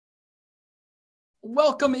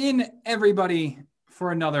Welcome in, everybody,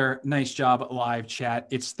 for another Nice Job live chat.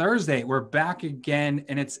 It's Thursday. We're back again,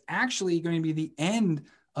 and it's actually going to be the end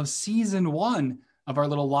of season 1 of our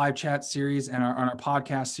little live chat series and our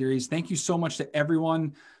podcast series. Thank you so much to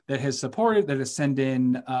everyone that has supported, that has sent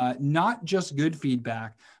in not just good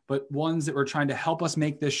feedback, but ones that were trying to help us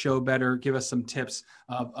make this show better, give us some tips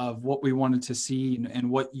of what we wanted to see and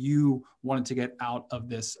what you wanted to get out of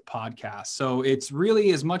this podcast. So it's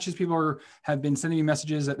really, as much as people have been sending me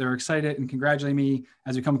messages that they're excited and congratulating me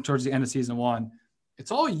as we come towards the end of season 1,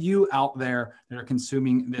 it's all you out there that are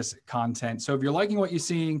consuming this content. So if you're liking what you're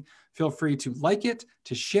seeing, feel free to like it,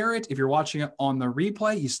 to share it. If you're watching it on the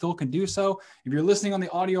replay, you still can do so. If you're listening on the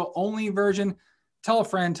audio only version, tell a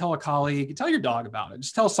friend, tell a colleague, tell your dog about it.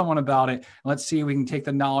 Just tell someone about it. And let's see if we can take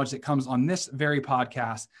the knowledge that comes on this very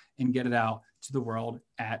podcast and get it out to the world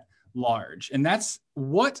at large. And that's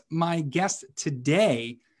what my guest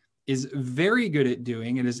today is very good at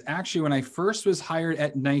doing. It is actually, when I first was hired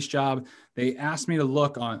at NiceJob, they asked me to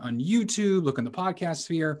look on YouTube, look in the podcast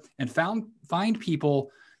sphere, and find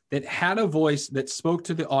people that had a voice that spoke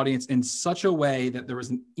to the audience in such a way that there was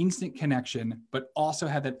an instant connection, but also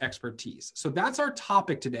had that expertise. So that's our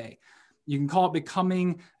topic today. You can call it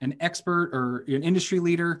becoming an expert or an industry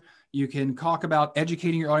leader. You can talk about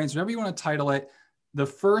educating your audience, whatever you want to title it. The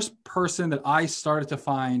first person that I started to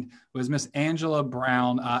find was Miss Angela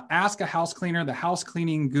Brown. Ask a House Cleaner, the house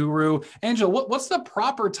cleaning guru. Angela, what's the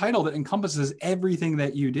proper title that encompasses everything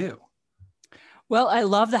that you do? Well, I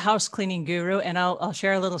love the house cleaning guru, and I'll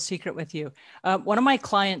share a little secret with you. One of my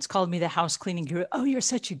clients called me the house cleaning guru. Oh, you're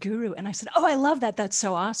such a guru. And I said, oh, I love that. That's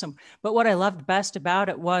so awesome. But what I loved best about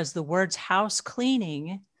it was the words house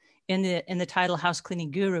cleaning in the title house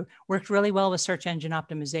cleaning guru worked really well with search engine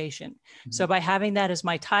optimization. Mm-hmm. So by having that as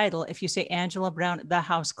my title, if you say Angela Brown, the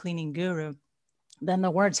house cleaning guru, then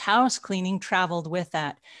the words house cleaning traveled with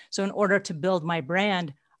that. So in order to build my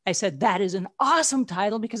brand, I said, that is an awesome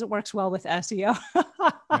title because it works well with SEO.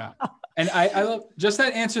 Yeah. And I love just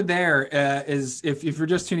that answer there is if you're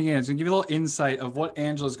just tuning in, it's going to give you a little insight of what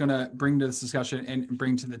Angela's going to bring to this discussion and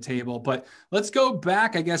bring to the table. But let's go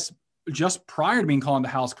back, I guess, just prior to being called the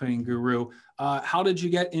house cleaning guru. How did you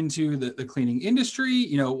get into the cleaning industry?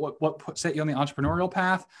 You know, what set you on the entrepreneurial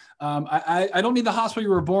path? I don't need the hospital you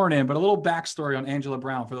were born in, but a little backstory on Angela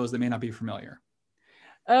Brown for those that may not be familiar.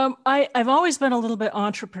 I've always been a little bit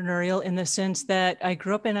entrepreneurial in the sense that I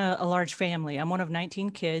grew up in a large family. I'm one of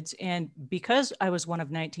 19 kids. And because I was one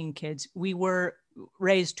of 19 kids, we were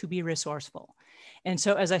raised to be resourceful. And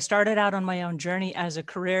so as I started out on my own journey as a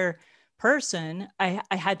career person, I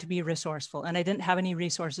had to be resourceful, and I didn't have any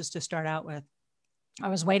resources to start out with. I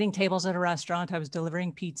was waiting tables at a restaurant. I was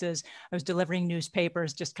delivering pizzas. I was delivering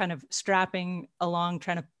newspapers, just kind of strapping along,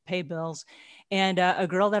 trying to pay bills. And a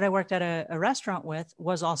girl that I worked at a restaurant with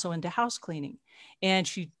was also into house cleaning. And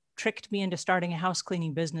she tricked me into starting a house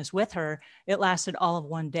cleaning business with her. It lasted all of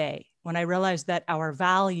one day when I realized that our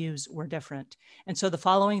values were different. And so the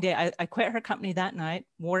following day, I quit her company that night,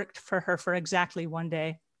 worked for her for exactly one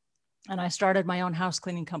day. And I started my own house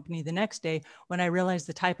cleaning company the next day when I realized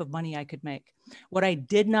the type of money I could make. What I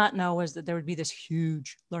did not know was that there would be this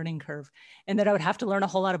huge learning curve and that I would have to learn a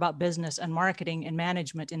whole lot about business and marketing and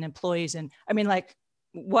management and employees. And I mean, like,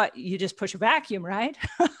 what, you just push a vacuum, right?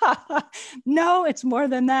 No, it's more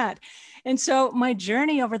than that. And so my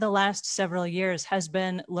journey over the last several years has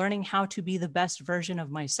been learning how to be the best version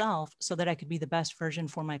of myself so that I could be the best version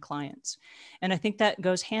for my clients. And I think that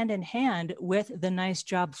goes hand in hand with the Nice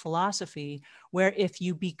Job philosophy, where if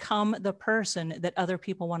you become the person that other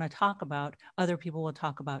people want to talk about, other people will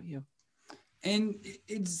talk about you. And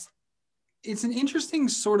it's an interesting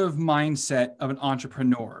sort of mindset of an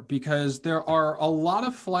entrepreneur, because there are a lot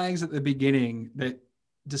of flags at the beginning that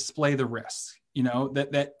display the risks, you know,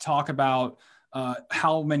 that talk about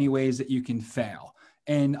how many ways that you can fail.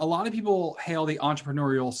 And a lot of people hail the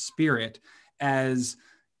entrepreneurial spirit as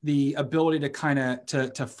the ability to kind of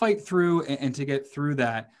to fight through and to get through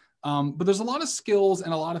that. But there's a lot of skills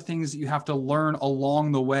and a lot of things that you have to learn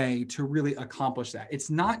along the way to really accomplish that.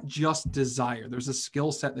 It's not just desire. There's a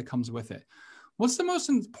skill set that comes with it. What's the most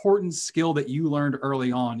important skill that you learned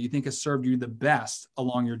early on you think has served you the best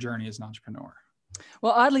along your journey as an entrepreneur?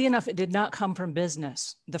 Well, oddly enough, it did not come from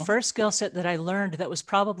business. The first skill set that I learned that was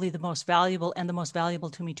probably the most valuable and the most valuable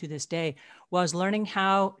to me to this day was learning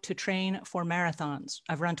how to train for marathons.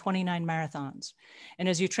 I've run 29 marathons. And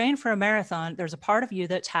as you train for a marathon, there's a part of you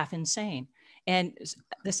that's half insane. And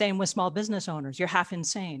the same with small business owners, you're half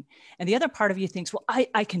insane. And the other part of you thinks, well,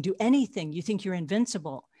 I can do anything. You think you're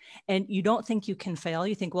invincible. And you don't think you can fail.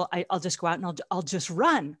 You think, well, I'll just go out and I'll just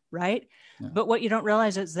run, right? Yeah. But what you don't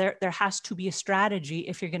realize is there has to be a strategy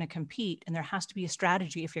if you're going to compete, and there has to be a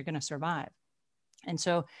strategy if you're going to survive. And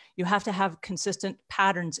so you have to have consistent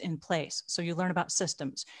patterns in place. So you learn about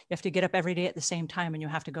systems. You have to get up every day at the same time, and you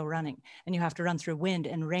have to go running, and you have to run through wind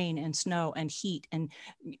and rain and snow and heat and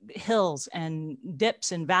hills and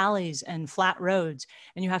dips and valleys and flat roads.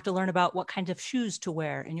 And you have to learn about what kinds of shoes to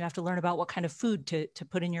wear, and you have to learn about what kind of food to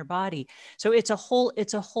put in your body. So it's a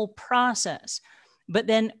whole process. But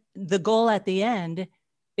then the goal at the end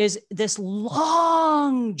is this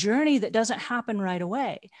long journey that doesn't happen right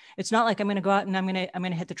away. It's not like I'm going to go out and I'm going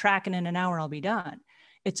to hit the track and in an hour I'll be done.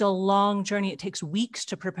 It's a long journey. It takes weeks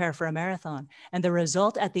to prepare for a marathon. And the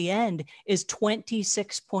result at the end is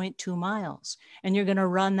 26.2 miles. And you're going to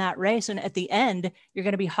run that race. And at the end, you're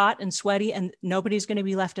going to be hot and sweaty, and nobody's going to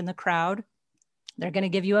be left in the crowd. They're going to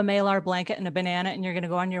give you a Malar blanket and a banana, and you're going to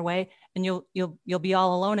go on your way, and you'll be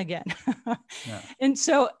all alone again. Yeah. And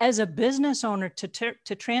so as a business owner,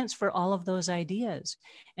 to transfer all of those ideas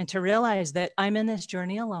and to realize that I'm in this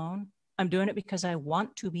journey alone, I'm doing it because I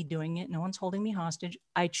want to be doing it. No one's holding me hostage.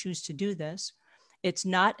 I choose to do this. It's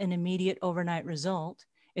not an immediate overnight result.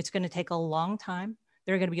 It's going to take a long time.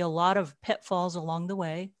 There are going to be a lot of pitfalls along the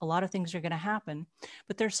way. A lot of things are going to happen,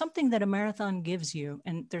 but there's something that a marathon gives you,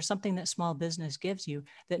 and there's something that small business gives you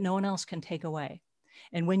that no one else can take away.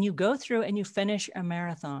 And when you go through and you finish a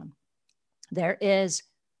marathon, there is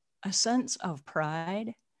a sense of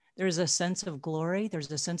pride. There's a sense of glory.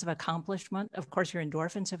 There's a sense of accomplishment. Of course, your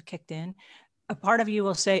endorphins have kicked in. A part of you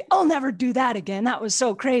will say, I'll never do that again. That was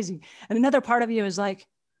so crazy. And another part of you is like,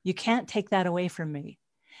 you can't take that away from me.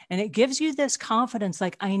 And it gives you this confidence,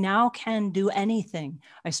 like, I now can do anything.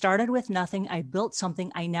 I started with nothing. I built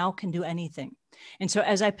something. I now can do anything. And so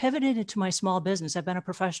as I pivoted into my small business, I've been a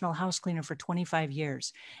professional house cleaner for 25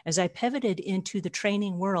 years. As I pivoted into the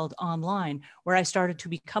training world online, where I started to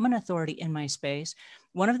become an authority in my space,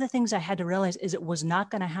 one of the things I had to realize is it was not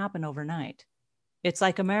going to happen overnight. It's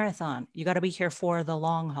like a marathon. You got to be here for the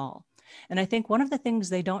long haul. And I think one of the things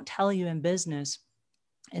they don't tell you in business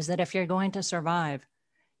is that if you're going to survive,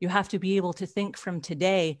 you have to be able to think from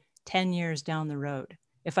today, 10 years down the road.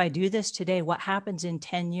 If I do this today, what happens in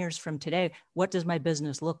 10 years from today? What does my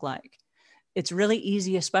business look like? It's really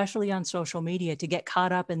easy, especially on social media, to get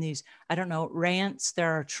caught up in these, rants.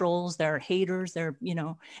 There are trolls, there are haters, and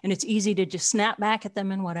it's easy to just snap back at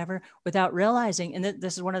them and whatever without realizing. And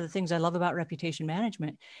this is one of the things I love about reputation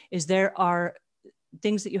management, is there are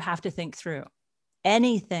things that you have to think through.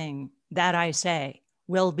 Anything that I say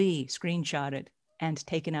will be screenshotted and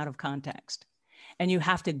taken out of context. And you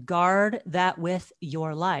have to guard that with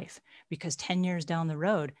your life, because 10 years down the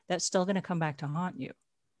road, that's still going to come back to haunt you.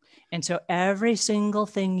 And so every single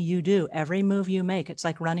thing you do, every move you make, it's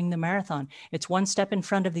like running the marathon. It's one step in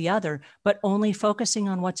front of the other, but only focusing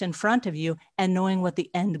on what's in front of you and knowing what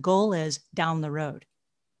the end goal is down the road.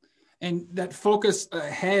 And that focus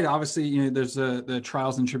ahead, obviously, there's the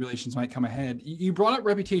trials and tribulations might come ahead. You brought up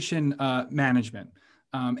reputation management.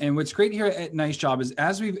 And what's great here at NiceJob is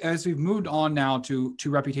as we've moved on now to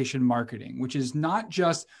reputation marketing, which is not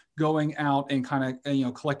just going out and kind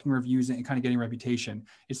of collecting reviews and kind of getting reputation.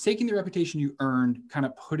 It's taking the reputation you earned, kind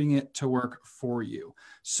of putting it to work for you.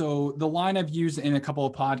 So the line I've used in a couple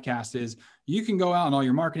of podcasts is, you can go out and all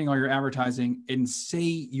your marketing, all your advertising, and say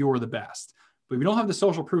you're the best. But if you don't have the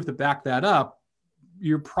social proof to back that up,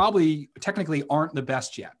 you probably technically aren't the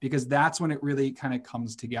best yet, because that's when it really kind of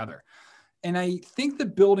comes together. And I think the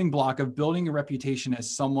building block of building a reputation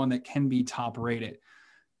as someone that can be top rated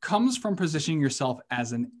comes from positioning yourself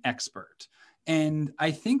as an expert. And I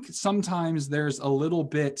think sometimes there's a little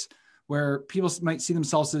bit where people might see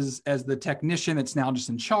themselves as the technician that's now just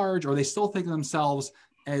in charge, or they still think of themselves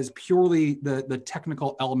as purely the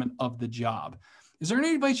technical element of the job. Is there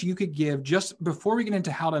any advice you could give just before we get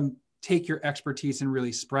into how to take your expertise and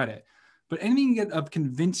really spread it, but anything of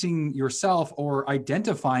convincing yourself or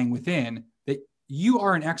identifying within that you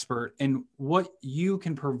are an expert and what you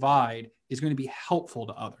can provide is going to be helpful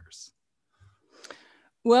to others?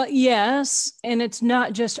 Well, yes. And it's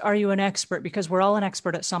not just, are you an expert? Because we're all an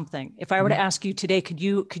expert at something. If I were to ask you today, could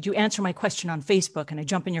you answer my question on Facebook? And I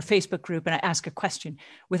jump in your Facebook group and I ask a question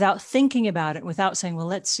without thinking about it, without saying, well,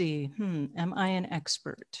 let's see, am I an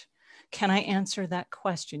expert? Can I answer that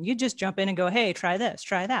question? You just jump in and go, hey, try this,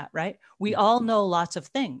 try that, right? We all know lots of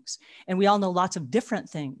things, and we all know lots of different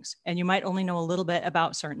things. And you might only know a little bit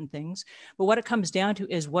about certain things, but what it comes down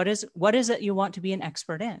to is what is it you want to be an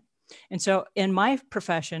expert in? And so in my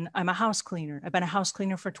profession, I'm a house cleaner. I've been a house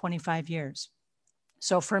cleaner for 25 years.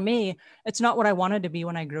 So for me, it's not what I wanted to be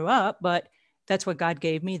when I grew up, but That's what God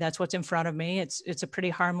gave me. That's what's in front of me. It's a pretty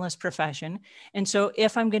harmless profession. And so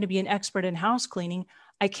if I'm going to be an expert in house cleaning,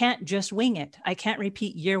 I can't just wing it. I can't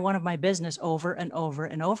repeat year one of my business over and over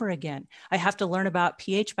and over again. I have to learn about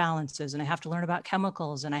pH balances, and I have to learn about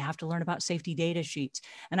chemicals, and I have to learn about safety data sheets,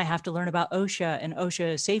 and I have to learn about OSHA and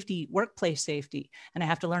OSHA safety, workplace safety, and I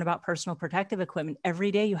have to learn about personal protective equipment.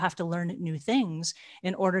 Every day you have to learn new things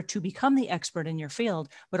in order to become the expert in your field,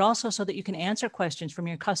 but also so that you can answer questions from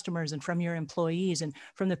your customers and from your employees and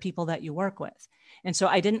from the people that you work with. And so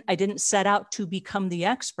I didn't set out to become the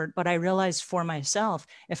expert, but I realized for myself,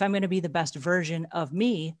 if I'm going to be the best version of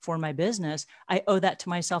me for my business, I owe that to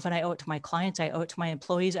myself, and I owe it to my clients. I owe it to my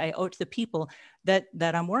employees. I owe it to the people that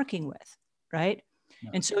I'm working with. Right. Yeah.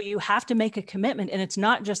 And so you have to make a commitment, and it's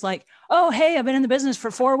not just like, oh, hey, I've been in the business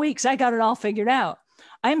for 4 weeks. I got it all figured out.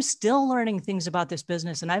 I'm still learning things about this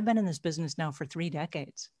business, and I've been in this business now for 3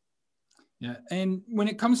 decades. Yeah. And when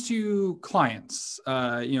it comes to clients,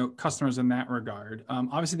 customers in that regard,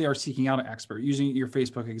 obviously they are seeking out an expert. Using your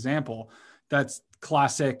Facebook example, that's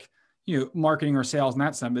classic, marketing or sales in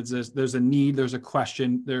that sense. There's a need, there's a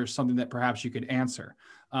question, there's something that perhaps you could answer.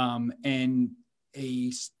 And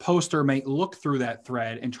a poster may look through that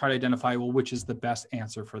thread and try to identify, well, which is the best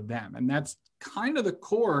answer for them. And that's kind of the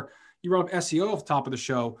core. You brought up SEO at the top of the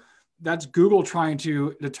show. That's Google trying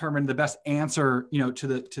to determine the best answer, to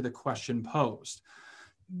the question posed.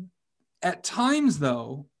 At times,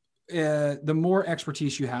 though, the more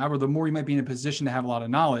expertise you have, or the more you might be in a position to have a lot of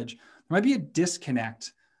knowledge, there might be a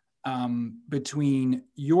disconnect between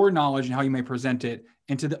your knowledge and how you may present it,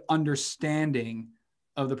 and to the understanding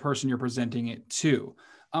of the person you're presenting it to.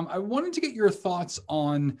 I wanted to get your thoughts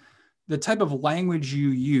on the type of language you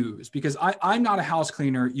use, because I'm not a house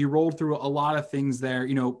cleaner. You rolled through a lot of things there,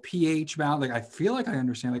 pH bound. Like, I feel like I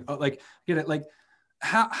understand, get it. Like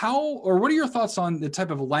how, or what are your thoughts on the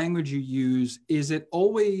type of language you use? Is it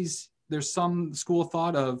always, there's some school of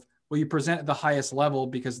thought of, well, you present at the highest level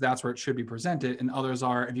because that's where it should be presented. And others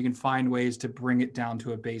are, if you can find ways to bring it down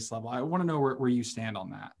to a base level. I want to know where you stand on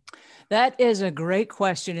that. That is a great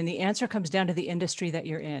question. And the answer comes down to the industry that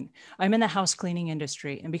you're in. I'm in the house cleaning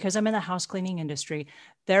industry. And because I'm in the house cleaning industry,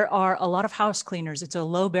 there are a lot of house cleaners. It's a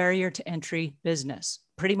low barrier to entry business.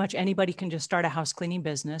 Pretty much anybody can just start a house cleaning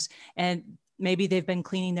business. And maybe they've been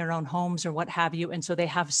cleaning their own homes or what have you. And so they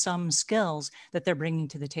have some skills that they're bringing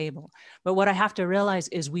to the table. But what I have to realize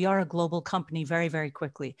is we are a global company very, very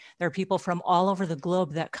quickly. There are people from all over the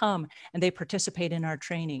globe that come and they participate in our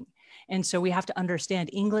training. And so we have to understand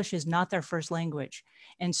English is not their first language.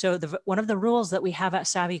 And so one of the rules that we have at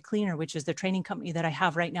Savvy Cleaner, which is the training company that I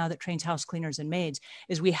have right now that trains house cleaners and maids,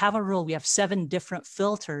 is we have a rule. We have 7 different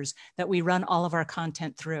filters that we run all of our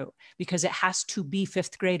content through, because it has to be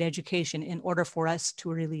 5th grade education in order for us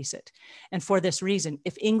to release it. And for this reason,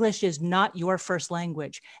 if English is not your first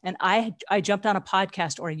language, and I jumped on a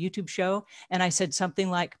podcast or a YouTube show and I said something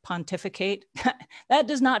like pontificate, that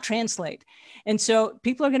does not translate. And so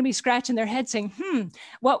people are going to be scratching their head saying,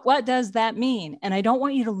 what does that mean? And I don't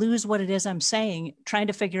want you to lose what it is I'm saying, trying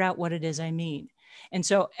to figure out what it is I mean. And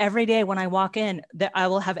so every day when I walk in, that I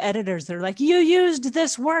will have editors that are like, you used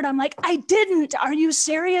this word. I'm like, I didn't. Are you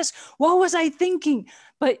serious? What was I thinking?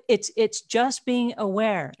 But it's just being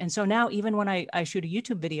aware. And so now even when I shoot a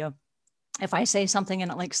YouTube video, if I say something and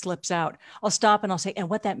it like slips out, I'll stop and I'll say, and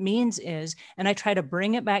what that means is, and I try to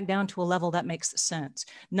bring it back down to a level that makes sense.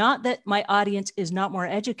 Not that my audience is not more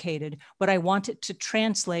educated, but I want it to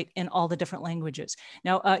translate in all the different languages.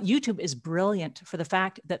 Now, YouTube is brilliant for the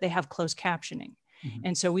fact that they have closed captioning. Mm-hmm.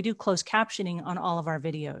 And so we do closed captioning on all of our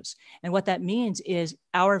videos. And what that means is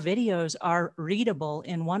our videos are readable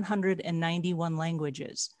in 191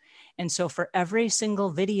 languages. And so for every single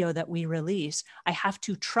video that we release, I have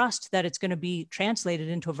to trust that it's going to be translated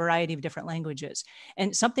into a variety of different languages.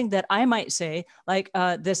 And something that I might say, like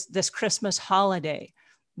this Christmas holiday,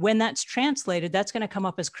 when that's translated, that's going to come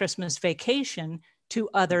up as Christmas vacation to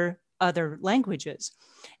other languages.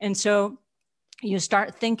 And so you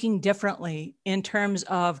start thinking differently in terms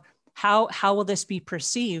of how will this be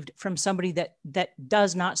perceived from somebody that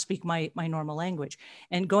does not speak my normal language.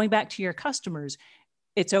 And going back to your customers,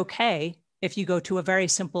 it's okay if you go to a very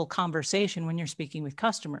simple conversation when you're speaking with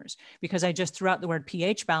customers, because I just threw out the word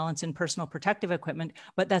pH balance in personal protective equipment,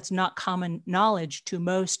 but that's not common knowledge to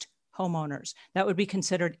most homeowners. That would be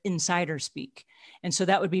considered insider speak. And so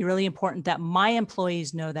that would be really important that my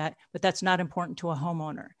employees know that, but that's not important to a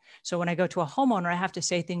homeowner. So when I go to a homeowner, I have to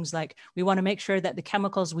say things like, we want to make sure that the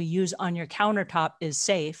chemicals we use on your countertop is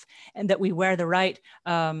safe and that we wear the right,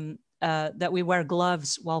 that we wear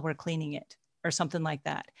gloves while we're cleaning it, or something like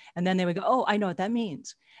that. And then they would go, oh, I know what that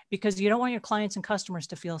means. Because you don't want your clients and customers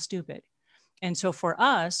to feel stupid. And so for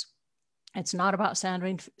us, it's not about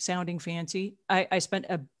sounding fancy. I spent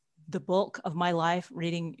the bulk of my life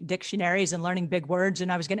reading dictionaries and learning big words, and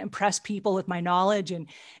I was going to impress people with my knowledge. And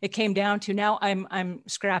it came down to now I'm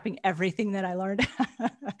scrapping everything that I learned,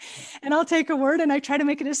 and I'll take a word and I try to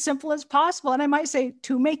make it as simple as possible. And I might say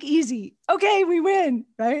to make easy. Okay, we win,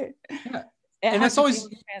 right? Yeah. And that's always,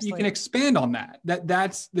 you can expand on that.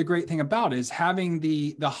 That's the great thing about it, is having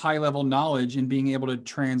the high level knowledge and being able to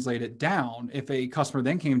translate it down. If a customer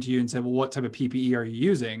then came to you and said, well, what type of PPE are you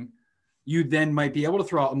using? You then might be able to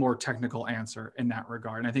throw out a more technical answer in that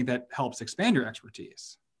regard. And I think that helps expand your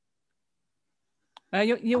expertise.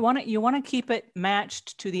 You want to keep it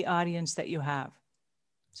matched to the audience that you have.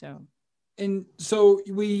 So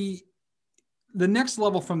the next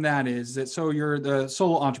level from that is that, so you're the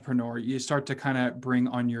solo entrepreneur, you start to kind of bring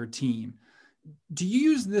on your team. Do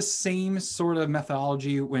you use this same sort of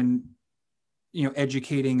methodology when,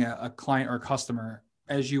 educating a client or a customer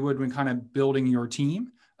as you would when kind of building your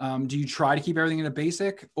team? Do you try to keep everything in a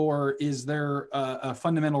basic, or is there a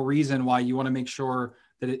fundamental reason why you want to make sure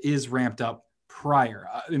that it is ramped up prior?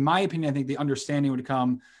 In my opinion, I think the understanding would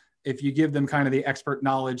come if you give them kind of the expert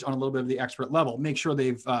knowledge on a little bit of the expert level, make sure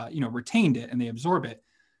they've, retained it and they absorb it.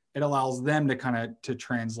 It allows them to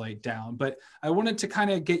translate down. But I wanted to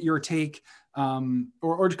kind of get your take,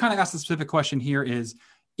 or to kind of ask the specific question here is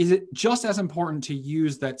it just as important to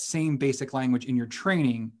use that same basic language in your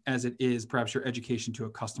training as it is perhaps your education to a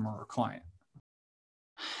customer or client?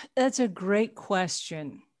 That's a great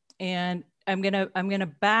question. And I'm going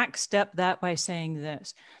to backstep that by saying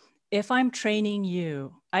this. If I'm training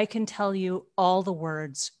you, I can tell you all the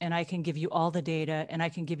words, and I can give you all the data, and I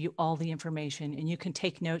can give you all the information, and you can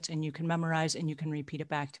take notes and you can memorize and you can repeat it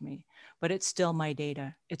back to me. But it's still my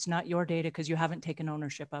data. It's not your data because you haven't taken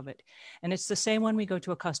ownership of it. And it's the same when we go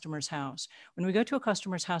to a customer's house. When we go to a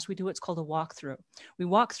customer's house, we do what's called a walkthrough. We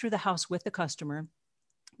walk through the house with the customer.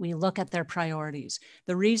 We look at their priorities.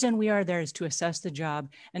 The reason we are there is to assess the job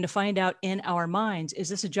and to find out in our minds, is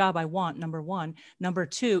this a job I want? Number one. Number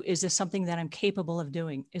two, is this something that I'm capable of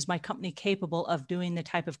doing? Is my company capable of doing the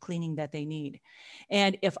type of cleaning that they need?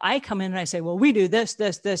 And if I come in and I say, well, we do this,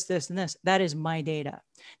 this, this, this, and this, that is my data.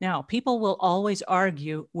 Now, people will always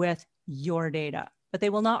argue with your data, but they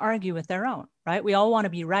will not argue with their own, right? We all want to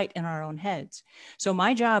be right in our own heads. So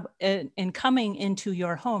my job in coming into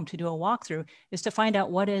your home to do a walkthrough is to find out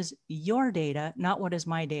what is your data, not what is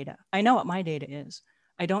my data. I know what my data is.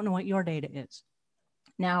 I don't know what your data is.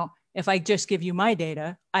 Now, if I just give you my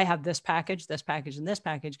data, I have this package, and this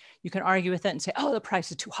package. You can argue with it and say, oh, the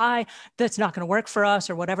price is too high. That's not going to work for us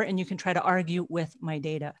or whatever. And you can try to argue with my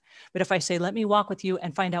data. But if I say, let me walk with you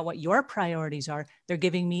and find out what your priorities are, they're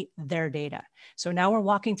giving me their data. So now we're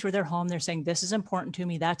walking through their home. They're saying, this is important to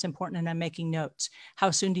me. That's important. And I'm making notes. How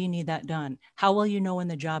soon do you need that done? How will you know when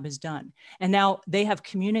the job is done? And now they have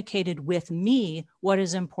communicated with me what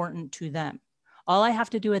is important to them. All I have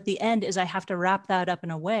to do at the end is I have to wrap that up in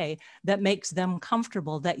a way that makes them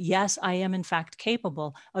comfortable that, yes, I am in fact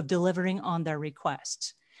capable of delivering on their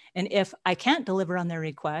requests. And if I can't deliver on their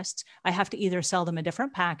requests, I have to either sell them a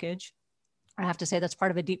different package. I have to say that's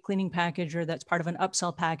part of a deep cleaning package, or that's part of an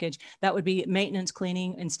upsell package. That would be maintenance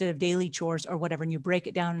cleaning instead of daily chores or whatever. And you break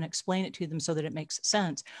it down and explain it to them so that it makes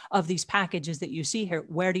sense of these packages that you see here.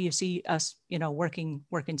 Where do you see us, working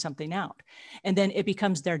something out? And then it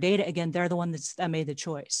becomes their data again. They're the one that made the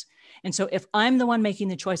choice. And so if I'm the one making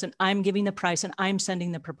the choice and I'm giving the price and I'm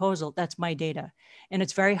sending the proposal, that's my data. And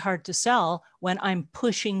it's very hard to sell when I'm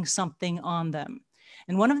pushing something on them.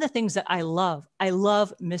 And one of the things that I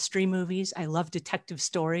love mystery movies. I love detective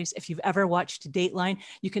stories. If you've ever watched Dateline,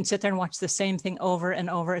 you can sit there and watch the same thing over and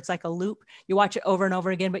over. It's like a loop. You watch it over and over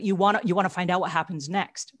again, but you want to find out what happens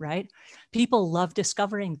next, right? People love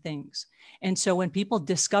discovering things. And so when people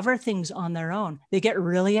discover things on their own, they get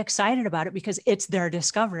really excited about it because it's their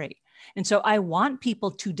discovery. And so I want people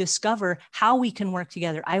to discover how we can work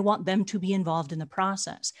together. I want them to be involved in the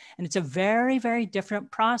process. And it's a very, very different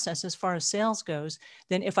process as far as sales goes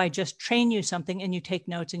than if I just train you something and you take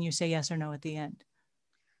notes and you say yes or no at the end.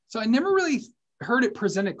 So I never really heard it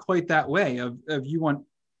presented quite that way of you want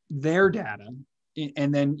their data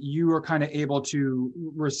and then you are kind of able to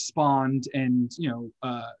respond and,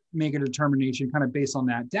 make a determination kind of based on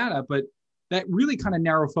that data. But that really kind of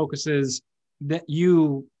narrow focuses that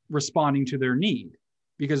you responding to their need,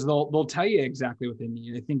 because they'll tell you exactly what they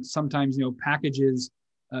need. I think sometimes, packages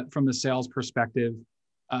from the sales perspective,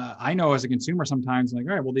 I know as a consumer sometimes like,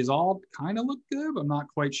 all right, well, these all kind of look good, but I'm not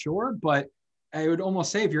quite sure. But I would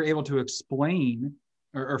almost say if you're able to explain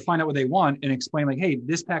or find out what they want and explain like, hey,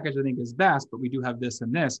 this package I think is best, but we do have this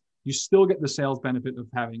and this, you still get the sales benefit of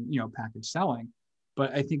having, package selling.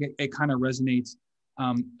 But I think it kind of resonates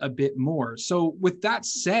a bit more. So with that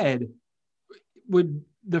said, would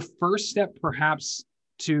the first step perhaps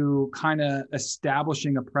to kind of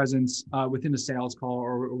establishing a presence within a sales call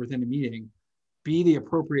or within a meeting be the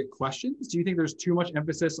appropriate questions? Do you think there's too much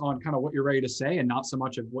emphasis on kind of what you're ready to say and not so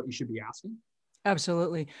much of what you should be asking?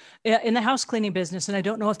 Absolutely. In the house cleaning business, and I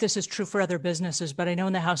don't know if this is true for other businesses, but I know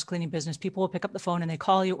in the house cleaning business, people will pick up the phone and they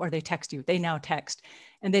call you or they text you. They now text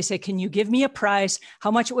and they say, can you give me a price, how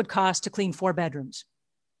much it would cost to clean 4 bedrooms?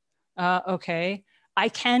 Okay. I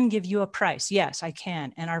can give you a price. Yes, I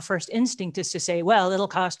can. And our first instinct is to say, well, it'll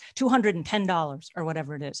cost $210 or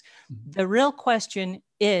whatever it is. Mm-hmm. The real question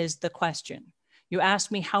is the question. You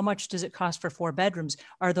asked me, how much does it cost for 4 bedrooms?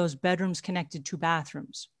 Are those bedrooms connected to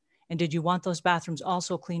bathrooms? And did you want those bathrooms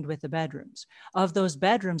also cleaned with the bedrooms? Of those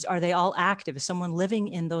bedrooms, are they all active? Is someone living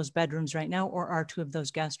in those bedrooms right now, or are 2 of those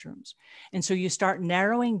guest rooms? And so you start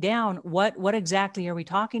narrowing down what exactly are we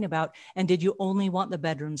talking about? And did you only want the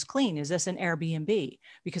bedrooms clean? Is this an Airbnb?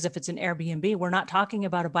 Because if it's an Airbnb, we're not talking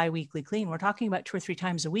about a biweekly clean. We're talking about 2 or 3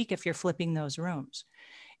 times a week if you're flipping those rooms.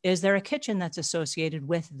 Is there a kitchen that's associated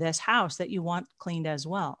with this house that you want cleaned as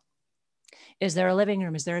well? Is there a living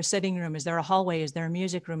room? Is there a sitting room? Is there a hallway? Is there a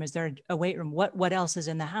music room? Is there a weight room? What else is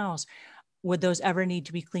in the house? Would those ever need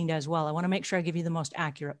to be cleaned as well? I want to make sure I give you the most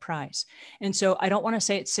accurate price. And so I don't want to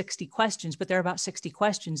say it's 60 questions, but there are about 60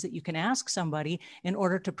 questions that you can ask somebody in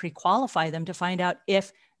order to pre-qualify them to find out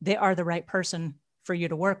if they are the right person for you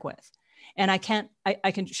to work with. And I can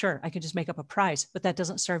just make up a price, but that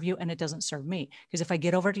doesn't serve you and it doesn't serve me. Because if I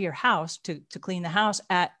get over to your house to clean the house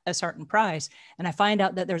at a certain price, and I find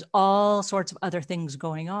out that there's all sorts of other things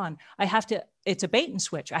going on, it's a bait and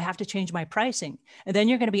switch. I have to change my pricing. And then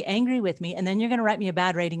you're going to be angry with me. And then you're going to write me a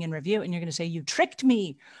bad rating and review. And you're going to say, you tricked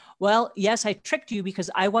me. Well, yes, I tricked you because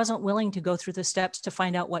I wasn't willing to go through the steps to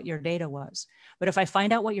find out what your data was. But if I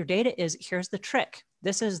find out what your data is, here's the trick.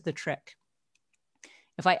 This is the trick.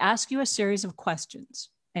 If I ask you a series of questions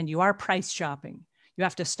and you are price shopping, you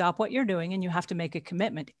have to stop what you're doing and you have to make a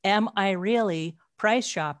commitment. Am I really price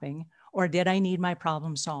shopping, or did I need my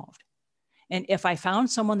problem solved? And if I found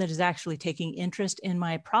someone that is actually taking interest in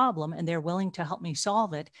my problem and they're willing to help me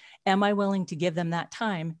solve it, am I willing to give them that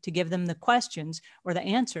time to give them the questions or the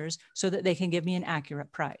answers so that they can give me an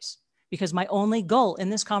accurate price? Because my only goal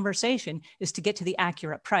in this conversation is to get to the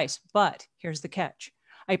accurate price. But here's the catch.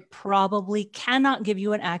 I probably cannot give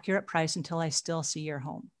you an accurate price until I still see your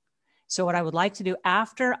home. So what I would like to do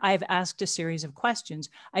after I've asked a series of questions,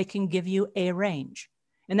 I can give you a range.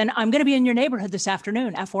 And then I'm going to be in your neighborhood this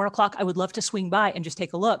afternoon at 4 o'clock. I would love to swing by and just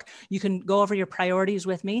take a look. You can go over your priorities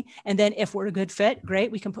with me. And then if we're a good fit,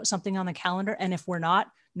 great, we can put something on the calendar. And if we're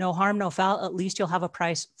not, no harm, no foul, at least you'll have a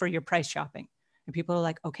price for your price shopping. And people are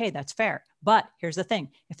like, okay, that's fair. But here's the thing.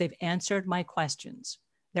 If they've answered my questions,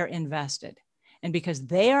 they're invested. And because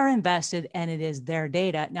they are invested and it is their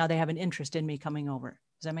data, now they have an interest in me coming over.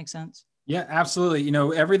 Does that make sense? Yeah, absolutely.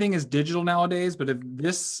 Everything is digital nowadays, but if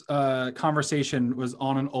this conversation was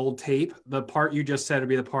on an old tape, the part you just said would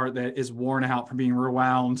be the part that is worn out from being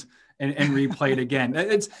rewound and replayed again.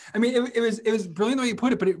 It was brilliant the way you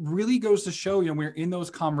put it, but it really goes to show, we're in those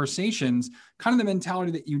conversations, kind of the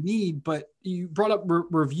mentality that you need. But you brought up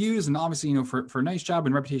reviews, and obviously, for NiceJob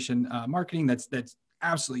and reputation marketing, that's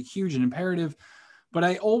absolutely huge and imperative. But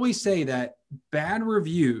I always say that bad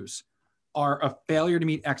reviews are a failure to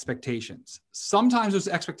meet expectations. Sometimes those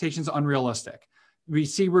expectations are unrealistic. We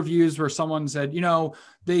see reviews where someone said,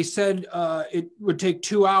 they said it would take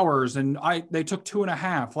 2 hours and they took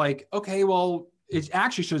 2.5. Like, okay, well, it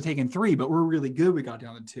actually should have taken 3, but we're really good. We got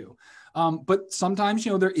down to 2. But sometimes,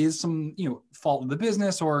 there is some, fault of the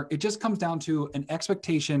business, or it just comes down to an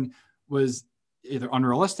expectation was either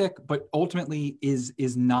unrealistic, but ultimately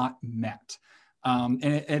is not met. And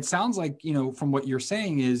it sounds like, from what you're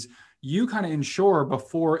saying is you kind of ensure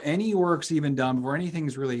before any work's even done, before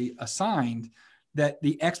anything's really assigned, that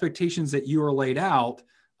the expectations that you are laid out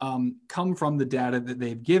come from the data that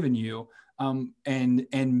they've given you and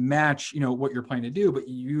match, what you're planning to do. But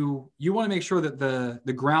you want to make sure that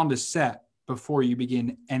the ground is set before you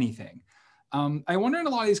begin anything. I wonder in a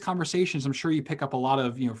lot of these conversations, I'm sure you pick up a lot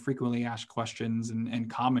of, frequently asked questions and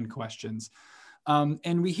common questions.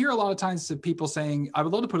 And we hear a lot of times of people saying, I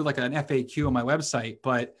would love to put like an FAQ on my website,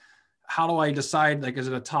 but how do I decide? Like, is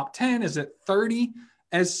it a top 10? Is it 30?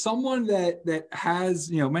 As someone that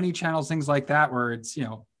has, many channels, things like that, where it's,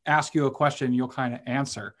 ask you a question, you'll kind of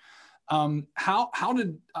answer. How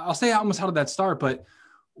did that start? But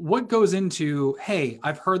what goes into, hey,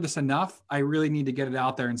 I've heard this enough. I really need to get it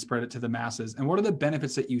out there and spread it to the masses. And what are the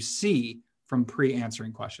benefits that you see from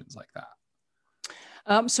pre-answering questions like that?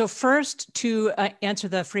 So first, to answer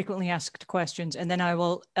the frequently asked questions, and then I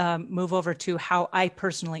will move over to how I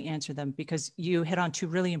personally answer them, because you hit on two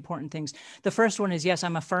really important things. The first one is, yes,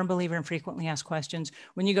 I'm a firm believer in frequently asked questions.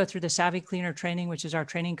 When you go through the Savvy Cleaner training, which is our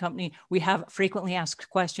training company, we have frequently asked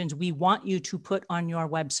questions we want you to put on your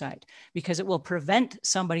website, because it will prevent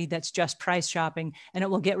somebody that's just price shopping, and it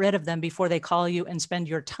will get rid of them before they call you and spend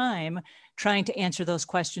your time trying to answer those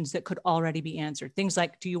questions that could already be answered. Things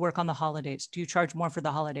like, do you work on the holidays? Do you charge more for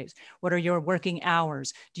the holidays? What are your working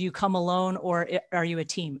hours? Do you come alone or are you a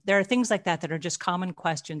team? There are things like that that are just common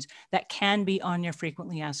questions that can be on your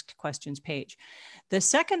frequently asked questions page. The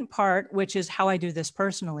second part, which is how I do this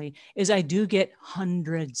personally, is I do get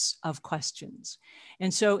hundreds of questions.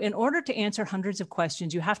 And so in order to answer hundreds of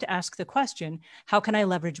questions, you have to ask the question, how can I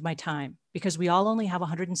leverage my time? Because we all only have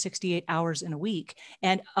 168 hours in a week.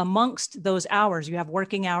 And amongst those hours, you have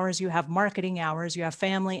working hours, you have marketing hours, you have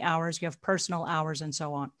family hours, you have personal hours, and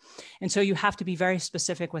so on. And so you have to be very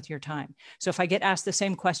specific with your time. So if I get asked the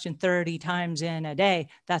same question 30 times in a day,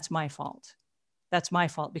 that's my fault. That's my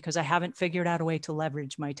fault, because I haven't figured out a way to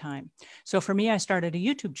leverage my time. So for me, I started a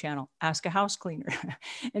YouTube channel, Ask a House Cleaner.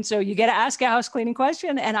 And so you get to ask a house cleaning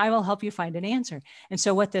question and I will help you find an answer. And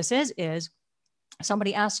so what this is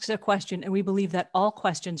somebody asks a question, and we believe that all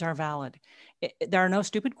questions are valid. There are no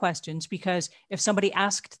stupid questions, because if somebody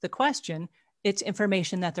asked the question, it's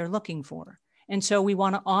information that they're looking for. And so we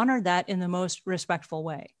want to honor that in the most respectful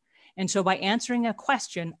way. And so by answering a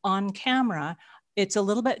question on camera, it's a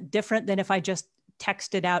little bit different than if I just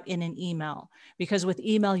text it out in an email, because with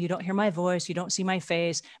email, you don't hear my voice, you don't see my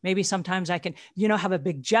face. Maybe sometimes I can, have a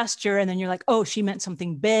big gesture and then you're like, oh, she meant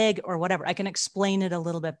something big or whatever. I can explain it a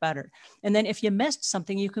little bit better. And then if you missed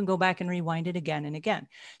something, you can go back and rewind it again and again.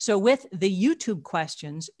 So with the YouTube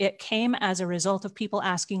questions, it came as a result of people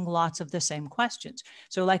asking lots of the same questions.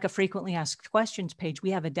 So like a frequently asked questions page,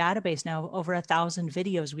 we have a database now of over 1,000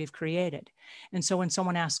 videos we've created. And so when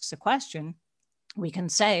someone asks a question, we can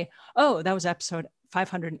say, oh, that was episode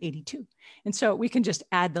 582. And so we can just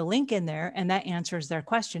add the link in there and that answers their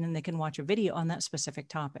question, and they can watch a video on that specific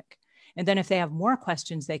topic. And then if they have more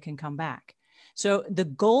questions, they can come back. So the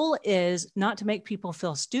goal is not to make people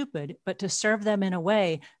feel stupid, but to serve them in a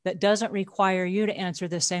way that doesn't require you to answer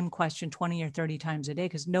the same question 20 or 30 times a day,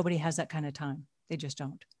 because nobody has that kind of time. They just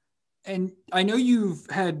don't. And I know you've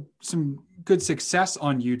had some good success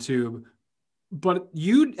on YouTube, but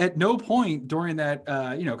you at no point during that,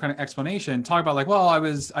 kind of explanation talk about like, well,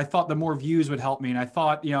 I thought the more views would help me. And I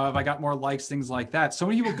thought, if I got more likes, things like that. So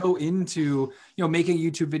many people go into, making a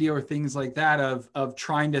YouTube video or things like that of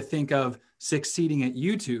trying to think of succeeding at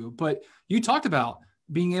YouTube. But you talked about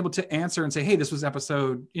being able to answer and say, hey, this was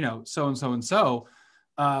episode, so-and-so and so,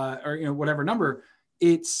 or, whatever number.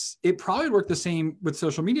 It probably worked the same with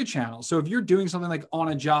social media channels. So if you're doing something like on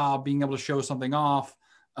a job, being able to show something off,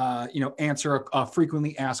 answer a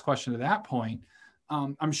frequently asked question at that point,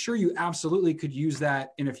 I'm sure you absolutely could use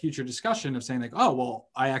that in a future discussion of saying like, oh, well,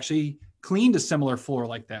 I actually cleaned a similar floor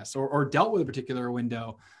like this, or dealt with a particular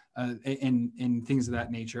window, and things of that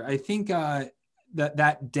nature. I think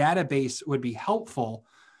that database would be helpful,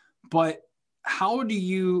 but how do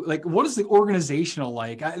you, what is the organizational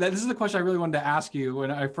this is the question I really wanted to ask you when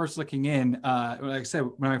I first looking in, like I said,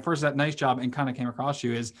 when I first at NiceJob and kind of came across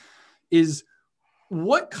you is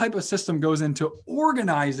what type of system goes into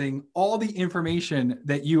organizing all the information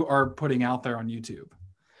that you are putting out there on YouTube?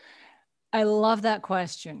 I love that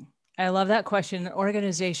question.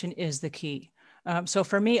 Organization is the key. So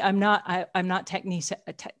for me, I'm not techno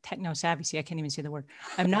savvy. See, I can't even say the word.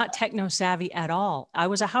 I'm not techno savvy at all. I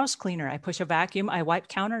was a house cleaner. I push a vacuum. I wipe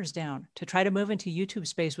counters down. To try to move into YouTube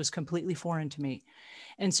space was completely foreign to me.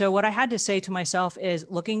 And so what I had to say to myself is,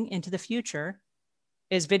 looking into the future,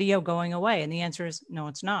 is video going away? And the answer is no,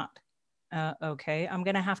 it's not. Okay, I'm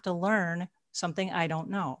going to have to learn something I don't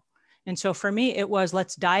know. And so for me, it was,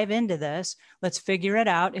 let's dive into this. Let's figure it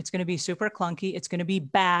out. It's going to be super clunky. It's going to be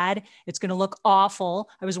bad. It's going to look awful.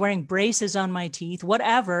 I was wearing braces on my teeth,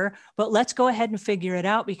 whatever, but let's go ahead and figure it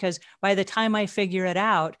out, because by the time I figure it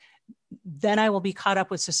out, then I will be caught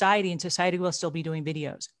up with society and society will still be doing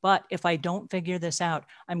videos. But if I don't figure this out,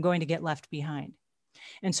 I'm going to get left behind.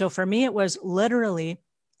 And so for me, it was literally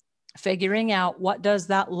figuring out, what does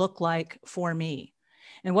that look like for me?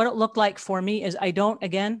 And what it looked like for me is, I want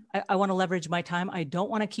to leverage my time. I don't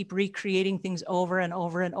want to keep recreating things over and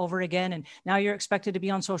over and over again. And now you're expected to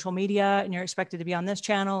be on social media and you're expected to be on this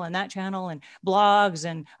channel and that channel and blogs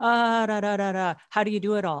and How do you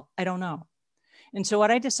do it all? I don't know. And so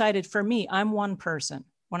what I decided for me, I'm one person.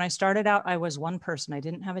 When I started out, I was one person. I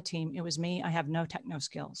didn't have a team. It was me. I have no techno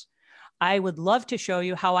skills. I would love to show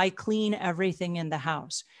you how I clean everything in the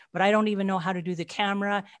house, but I don't even know how to do the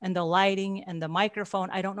camera and the lighting and the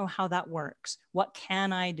microphone. I don't know how that works. What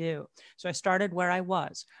can I do? So I started where I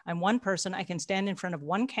was. I'm one person. I can stand in front of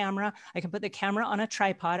one camera. I can put the camera on a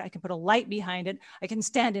tripod. I can put a light behind it. I can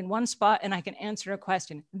stand in one spot and I can answer a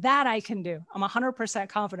question. That I can do. I'm 100%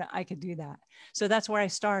 confident I could do that. So that's where I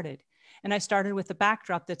started. And I started with the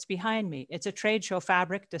backdrop that's behind me. It's a trade show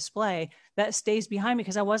fabric display that stays behind me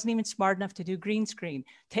because I wasn't even smart enough to do green screen.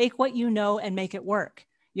 Take what you know and make it work.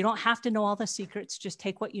 You don't have to know all the secrets. Just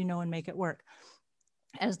take what you know and make it work.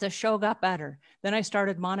 As the show got better, then I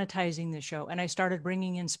started monetizing the show and I started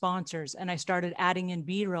bringing in sponsors and I started adding in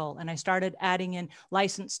B-roll and I started adding in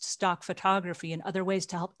licensed stock photography and other ways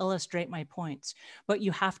to help illustrate my points. But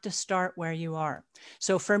you have to start where you are.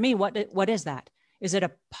 So for me, what is that? Is it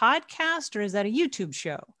a podcast or is that a YouTube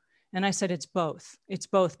show? And I said, it's both. It's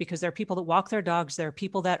both because there are people that walk their dogs. There are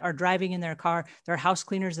people that are driving in their car. There are house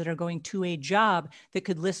cleaners that are going to a job that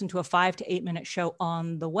could listen to a 5 to 8 minute show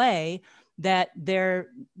on the way that they're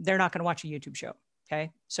not going to watch a YouTube show.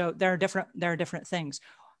 Okay. So there are different things.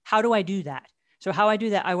 How do I do that? So how I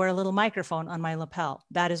do that, I wear a little microphone on my lapel.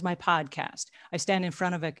 That is my podcast. I stand in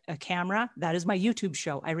front of a camera. That is my YouTube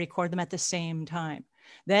show. I record them at the same time.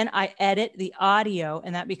 Then I edit the audio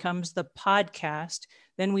and that becomes the podcast.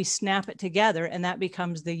 Then we snap it together and that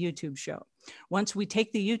becomes the YouTube show. Once we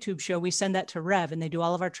take the YouTube show, we send that to Rev and they do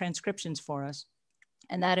all of our transcriptions for us.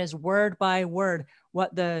 And that is word by word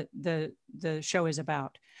what the show is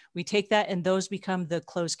about. We take that and those become the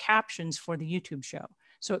closed captions for the YouTube show.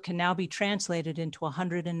 So it can now be translated into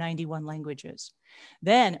 191 languages.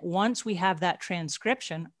 Then once we have that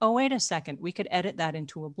transcription, oh, wait a second, we could edit that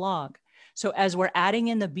into a blog. So as we're adding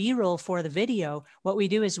in the B-roll for the video, what we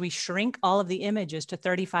do is we shrink all of the images to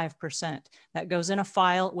 35%. That goes in a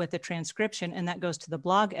file with a transcription and that goes to the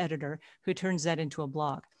blog editor who turns that into a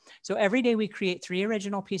blog. So every day we create 3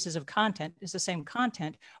 original pieces of content. It's the same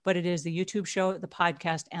content, but it is the YouTube show, the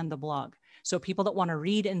podcast, and the blog. So people that want to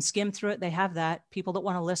read and skim through it, they have that. People that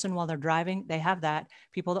want to listen while they're driving, they have that.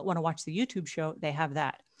 People that want to watch the YouTube show, they have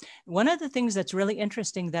that. One of the things that's really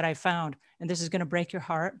interesting that I found, and this is going to break your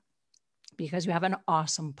heart, because you have an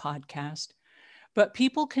awesome podcast, but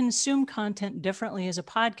people consume content differently as a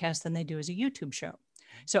podcast than they do as a YouTube show.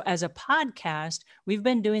 So as a podcast, we've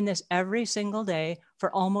been doing this every single day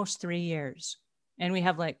for almost 3 years. And we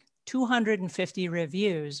have like 250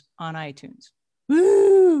 reviews on iTunes.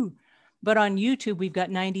 Woo! But on YouTube, we've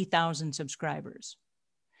got 90,000 subscribers.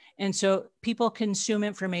 And so people consume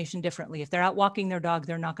information differently. If they're out walking their dog,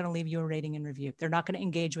 they're not going to leave you a rating and review. They're not going to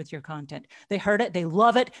engage with your content. They heard it. They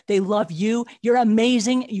love it. They love you. You're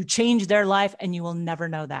amazing. You changed their life and you will never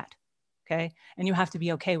know that. Okay. And you have to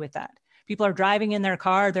be okay with that. People are driving in their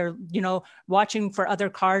car. They're, watching for other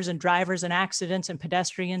cars and drivers and accidents and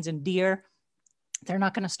pedestrians and deer. They're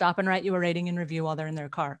not going to stop and write you a rating and review while they're in their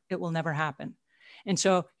car. It will never happen. And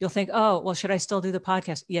so you'll think, oh, well, should I still do the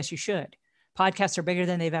podcast? Yes, you should. Podcasts are bigger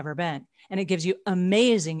than they've ever been. And it gives you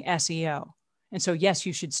amazing SEO. And so, yes,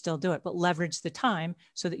 you should still do it, but leverage the time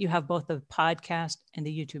so that you have both the podcast and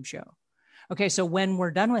the YouTube show. Okay, so when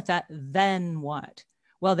we're done with that, then what?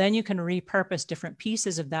 Well, then you can repurpose different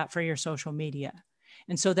pieces of that for your social media.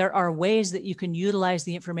 And so there are ways that you can utilize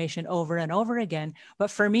the information over and over again.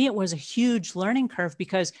 But for me, it was a huge learning curve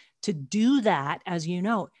because to do that, as you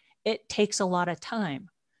know, it takes a lot of time.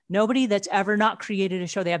 Nobody that's ever not created a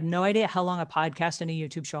show, they have no idea how long a podcast and a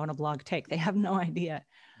YouTube show and a blog take. They have no idea.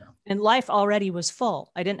 Yeah. And life already was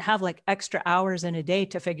full. I didn't have like extra hours in a day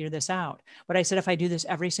to figure this out. But I said, if I do this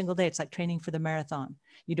every single day, it's like training for the marathon.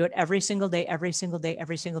 You do it every single day, every single day,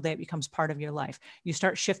 every single day. It becomes part of your life. You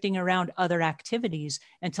start shifting around other activities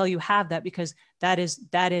until you have that, because that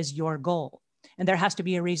is your goal. And there has to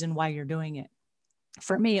be a reason why you're doing it.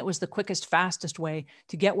 For me, it was the quickest, fastest way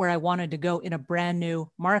to get where I wanted to go in a brand new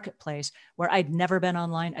marketplace where I'd never been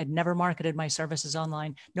online. I'd never marketed my services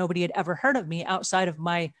online. Nobody had ever heard of me outside of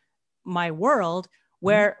my world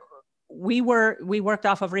where we worked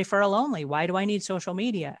off of referral only. Why do I need social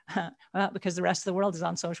media? Well, because the rest of the world is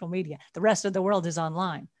on social media. The rest of the world is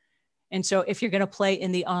online. And so if you're going to play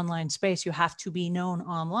in the online space, you have to be known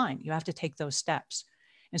online. You have to take those steps.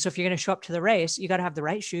 And so if you're going to show up to the race, you got to have the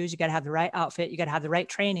right shoes, you got to have the right outfit, you got to have the right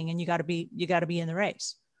training, and you got to be in the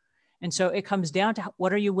race. And so it comes down to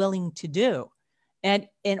what are you willing to do? And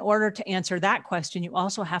in order to answer that question, you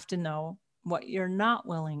also have to know what you're not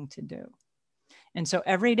willing to do. And so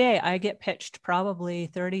every day I get pitched probably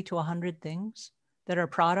 30 to 100 things that are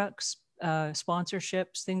products,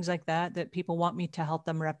 sponsorships, things like that people want me to help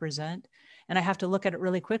them represent. And I have to look at it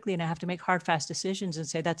really quickly, and I have to make hard, fast decisions and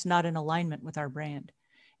say, that's not in alignment with our brand.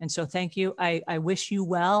 And so thank you. I wish you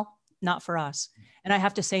well, not for us. And I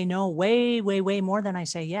have to say no way, way, way more than I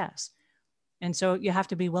say yes. And so you have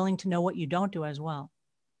to be willing to know what you don't do as well.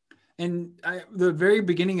 And the very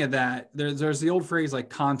beginning of that, there's the old phrase like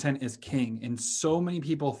content is king. And so many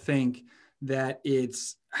people think that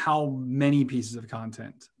it's how many pieces of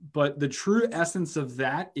content, but the true essence of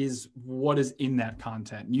that is what is in that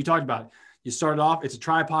content. And you talked about it. You start off, it's a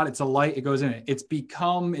tripod, it's a light, it goes in it.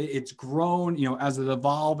 It's grown, as it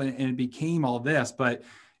evolved and it became all this. But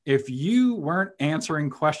if you weren't answering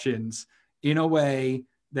questions in a way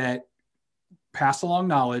that passed along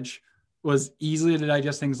knowledge, was easily to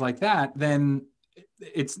digest, things like that, then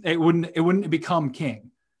it wouldn't become king.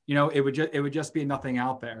 It would just be nothing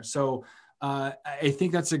out there. So I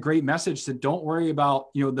think that's a great message to don't worry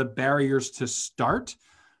about, the barriers to start,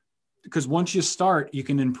 because once you start, you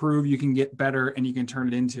can improve, you can get better, and you can turn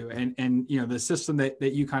it into, and the system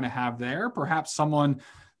that you kind of have there, perhaps someone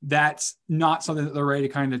that's not something that they're ready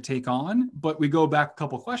to kind of take on. But we go back a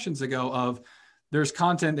couple of questions ago of there's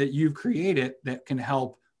content that you've created that can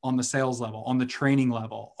help on the sales level, on the training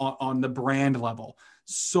level, on the brand level,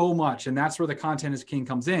 so much. And that's where the content is king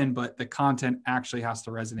comes in, but the content actually has to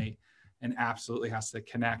resonate and absolutely has to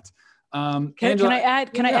connect. Can I add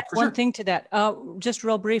one thing to that? Just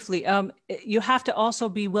real briefly, you have to also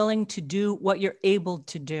be willing to do what you're able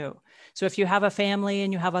to do. So if you have a family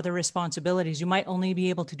and you have other responsibilities, you might only be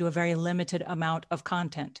able to do a very limited amount of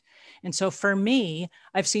content. And so for me,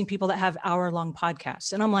 I've seen people that have hour-long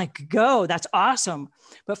podcasts and I'm like, go, that's awesome.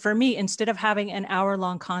 But for me, instead of having an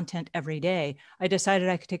hour-long content every day, I decided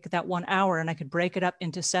I could take that 1 hour and I could break it up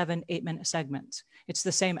into 7 8-minute segments. It's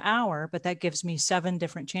the same hour, but that gives me 7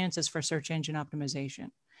 different chances for search engine optimization.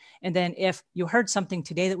 And then if you heard something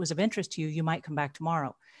today that was of interest to you, you might come back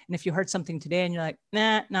tomorrow. And if you heard something today and you're like,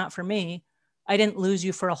 nah, not for me, I didn't lose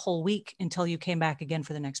you for a whole week until you came back again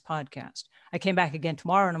for the next podcast. I came back again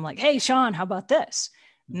tomorrow and I'm like, hey, Sean, how about this?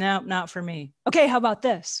 No, not for me. Okay, how about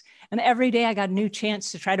this? And every day I got a new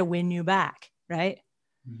chance to try to win you back, right?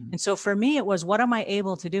 Mm-hmm. And so for me, it was, what am I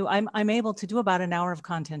able to do? I'm able to do about an hour of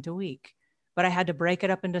content a week, but I had to break it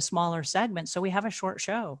up into smaller segments. So we have a short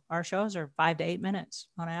show. Our shows are 5 to 8 minutes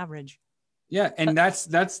on average. Yeah. And that's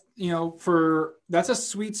that's a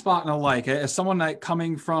sweet spot and a like. As someone that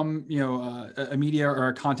coming from, a media or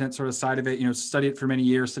a content sort of side of it, studied it for many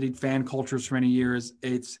years, studied fan cultures for many years.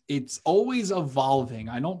 It's always evolving.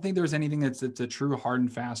 I don't think there's anything that's a true hard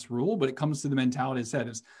and fast rule, but it comes to the mentality I said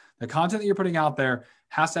is the content that you're putting out there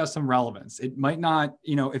has to have some relevance. It might not,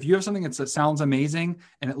 if you have something that sounds amazing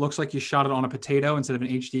and it looks like you shot it on a potato instead of an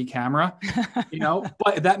HD camera,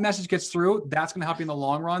 but if that message gets through, that's going to help you in the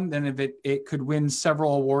long run. Then if it could win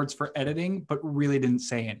several awards for editing, but really didn't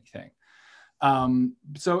say anything.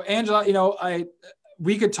 So Angela,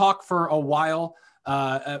 we could talk for a while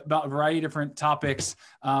about a variety of different topics.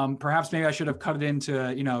 Perhaps maybe I should have cut it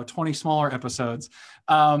into, 20 smaller episodes.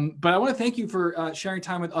 But I want to thank you for sharing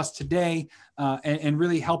time with us today and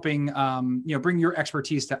really helping, bring your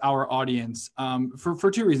expertise to our audience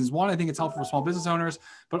for 2 reasons. One, I think it's helpful for small business owners,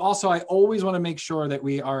 but also I always want to make sure that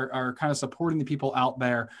we are kind of supporting the people out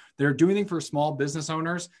there that are doing things for small business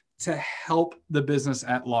owners to help the business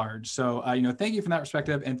at large. So, thank you from that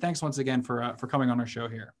perspective. And thanks once again for coming on our show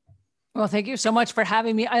here. Well, thank you so much for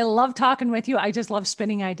having me. I love talking with you. I just love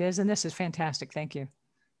spinning ideas, and this is fantastic. Thank you.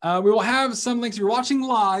 We will have some links. If you're watching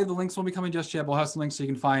live, the links won't be coming just yet. We'll have some links so you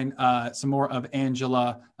can find some more of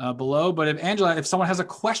Angela below. But if someone has a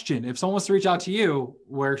question, if someone wants to reach out to you,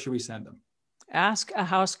 where should we send them?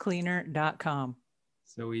 askahousecleaner.com.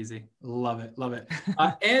 So easy. Love it. Love it.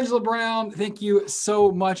 Angela Brown, thank you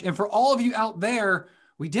so much. And for all of you out there,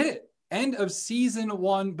 we did it. End of season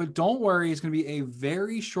 1, but don't worry, it's going to be a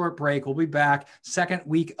very short break. We'll be back second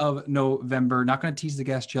week of November. Not going to tease the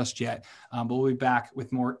guest just yet, but we'll be back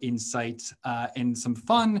with more insights and some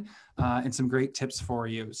fun and some great tips for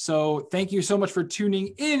you. So thank you so much for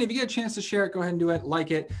tuning in. If you get a chance to share it, go ahead and do it,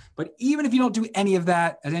 like it. But even if you don't do any of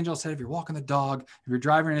that, as Angela said, if you're walking the dog, if you're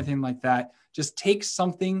driving or anything like that, just take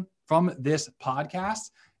something from this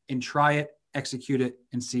podcast and try it, execute it,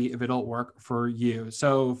 and see if it'll work for you.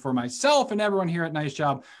 So for myself and everyone here at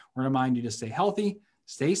NiceJob, we're going to remind you to stay healthy,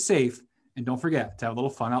 stay safe, and don't forget to have a little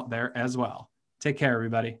fun out there as well. Take care,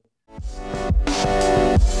 everybody.